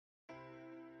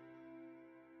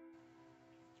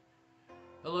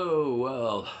Hello,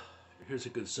 well, here's a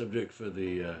good subject for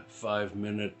the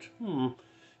 5-minute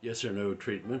yes or no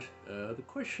treatment. The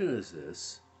question is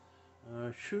this,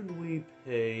 should we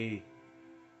pay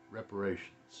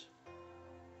reparations?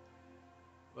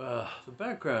 Well, the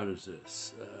background is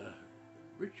this.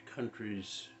 Rich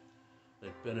countries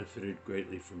that benefited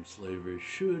greatly from slavery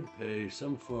should pay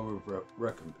some form of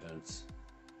recompense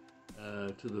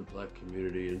to the black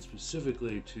community, and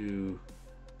specifically to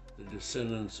the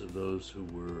descendants of those who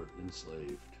were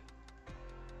enslaved.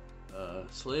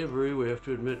 Slavery, we have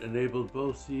to admit, enabled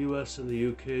both the US and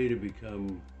the UK to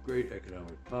become great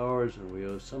economic powers, and we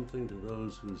owe something to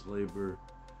those whose labor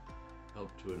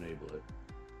helped to enable it.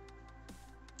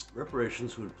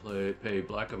 Reparations would pay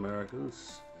black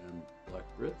Americans and black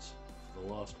Brits for the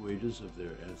lost wages of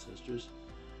their ancestors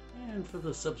and for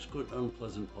the subsequent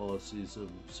unpleasant policies of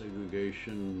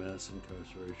segregation, mass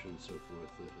incarceration, and so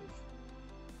forth that have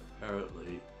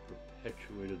apparently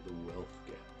perpetuated the wealth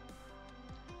gap.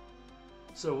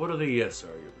 So what are the yes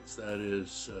arguments? That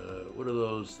is, what are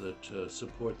those that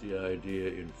support the idea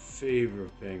in favor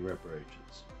of paying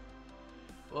reparations?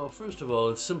 Well, first of all,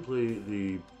 it's simply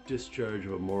the discharge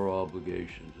of a moral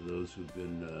obligation to those who've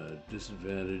been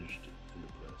disadvantaged and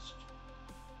oppressed.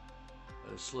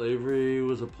 Slavery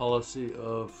was a policy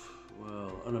of,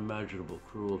 well, unimaginable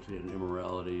cruelty and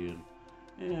immorality,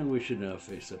 and we should now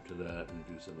face up to that and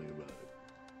do something about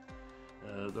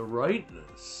it. The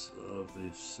rightness of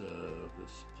this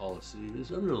policy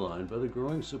is underlined by the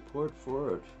growing support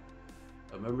for it.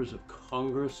 Members of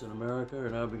Congress in America are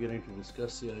now beginning to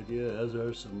discuss the idea, as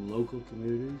are some local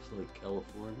communities like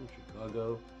California,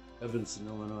 Chicago, Evanston,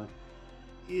 Illinois.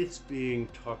 It's being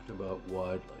talked about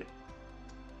widely.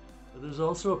 But there's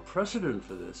also a precedent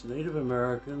for this. Native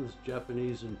Americans,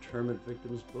 Japanese internment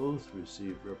victims both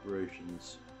received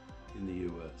reparations in the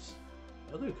U.S.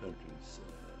 Other countries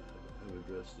have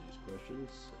addressed these questions.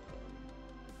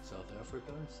 South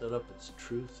Africa set up its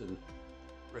Truth and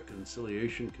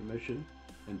Reconciliation Commission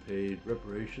and paid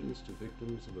reparations to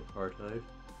victims of apartheid.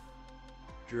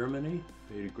 Germany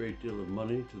paid a great deal of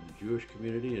money to the Jewish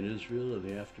community in Israel in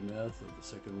the aftermath of the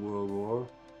Second World War.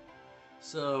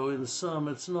 So in sum,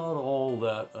 it's not all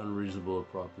that unreasonable a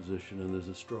proposition, and there's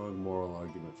a strong moral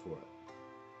argument for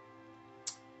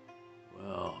it.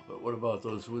 Well, but what about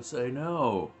those who would say,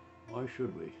 no, why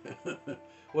should we?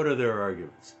 What are their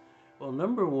arguments? Well,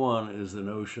 number one is the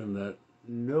notion that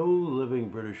no living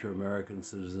British or American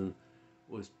citizen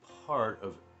was part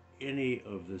of any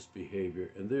of this behavior,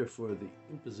 and therefore the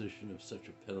imposition of such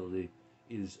a penalty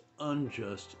is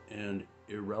unjust and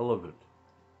irrelevant.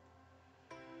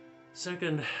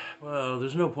 Second, well,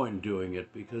 there's no point in doing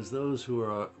it because those who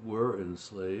were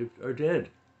enslaved are dead.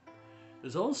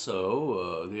 There's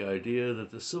also the idea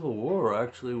that the Civil War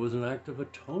actually was an act of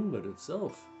atonement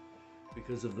itself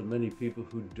because of the many people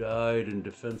who died in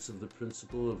defense of the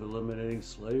principle of eliminating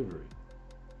slavery.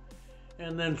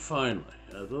 And then finally,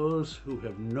 those who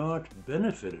have not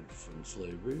benefited from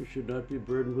slavery should not be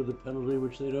burdened with a penalty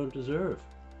which they don't deserve.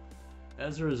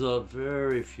 As a result,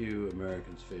 very few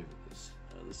Americans favor this.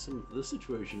 The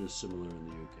situation is similar in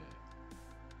the UK.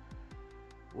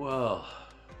 Well,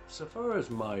 so far as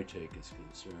my take is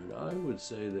concerned, I would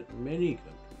say that many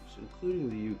countries, including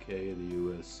the UK and the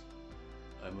US,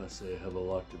 I must say, have a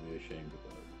lot to be ashamed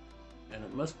about. And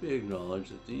it must be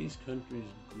acknowledged that these countries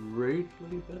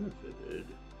greatly benefited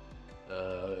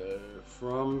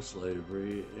from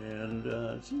slavery, and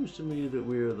it seems to me that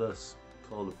we are thus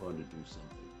called upon to do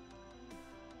something.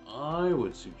 I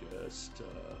would suggest,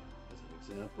 as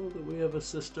an example, that we have a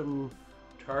system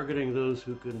targeting those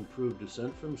who can prove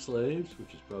descent from slaves,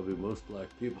 which is probably most black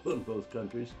people in both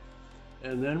countries,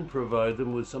 and then provide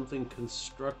them with something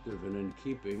constructive and in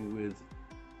keeping with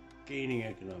gaining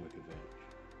economic advantage.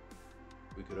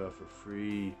 We could offer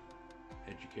free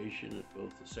education at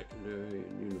both the secondary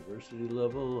and university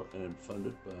level and fund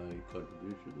it by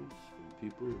contributions from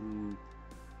people who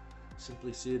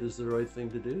simply see it as the right thing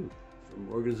to do,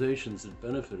 from organizations that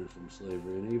benefited from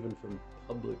slavery and even from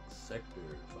public sector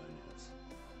finance.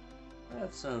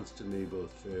 That sounds to me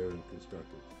both fair and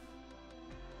constructive.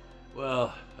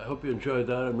 Well, I hope you enjoyed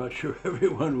that. I'm not sure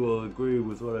everyone will agree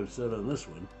with what I've said on this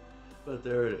one, but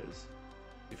there it is.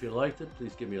 If you liked it,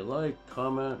 please give me a like,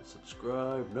 comment,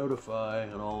 subscribe, notify,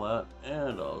 and all that,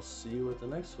 and I'll see you at the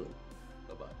next one.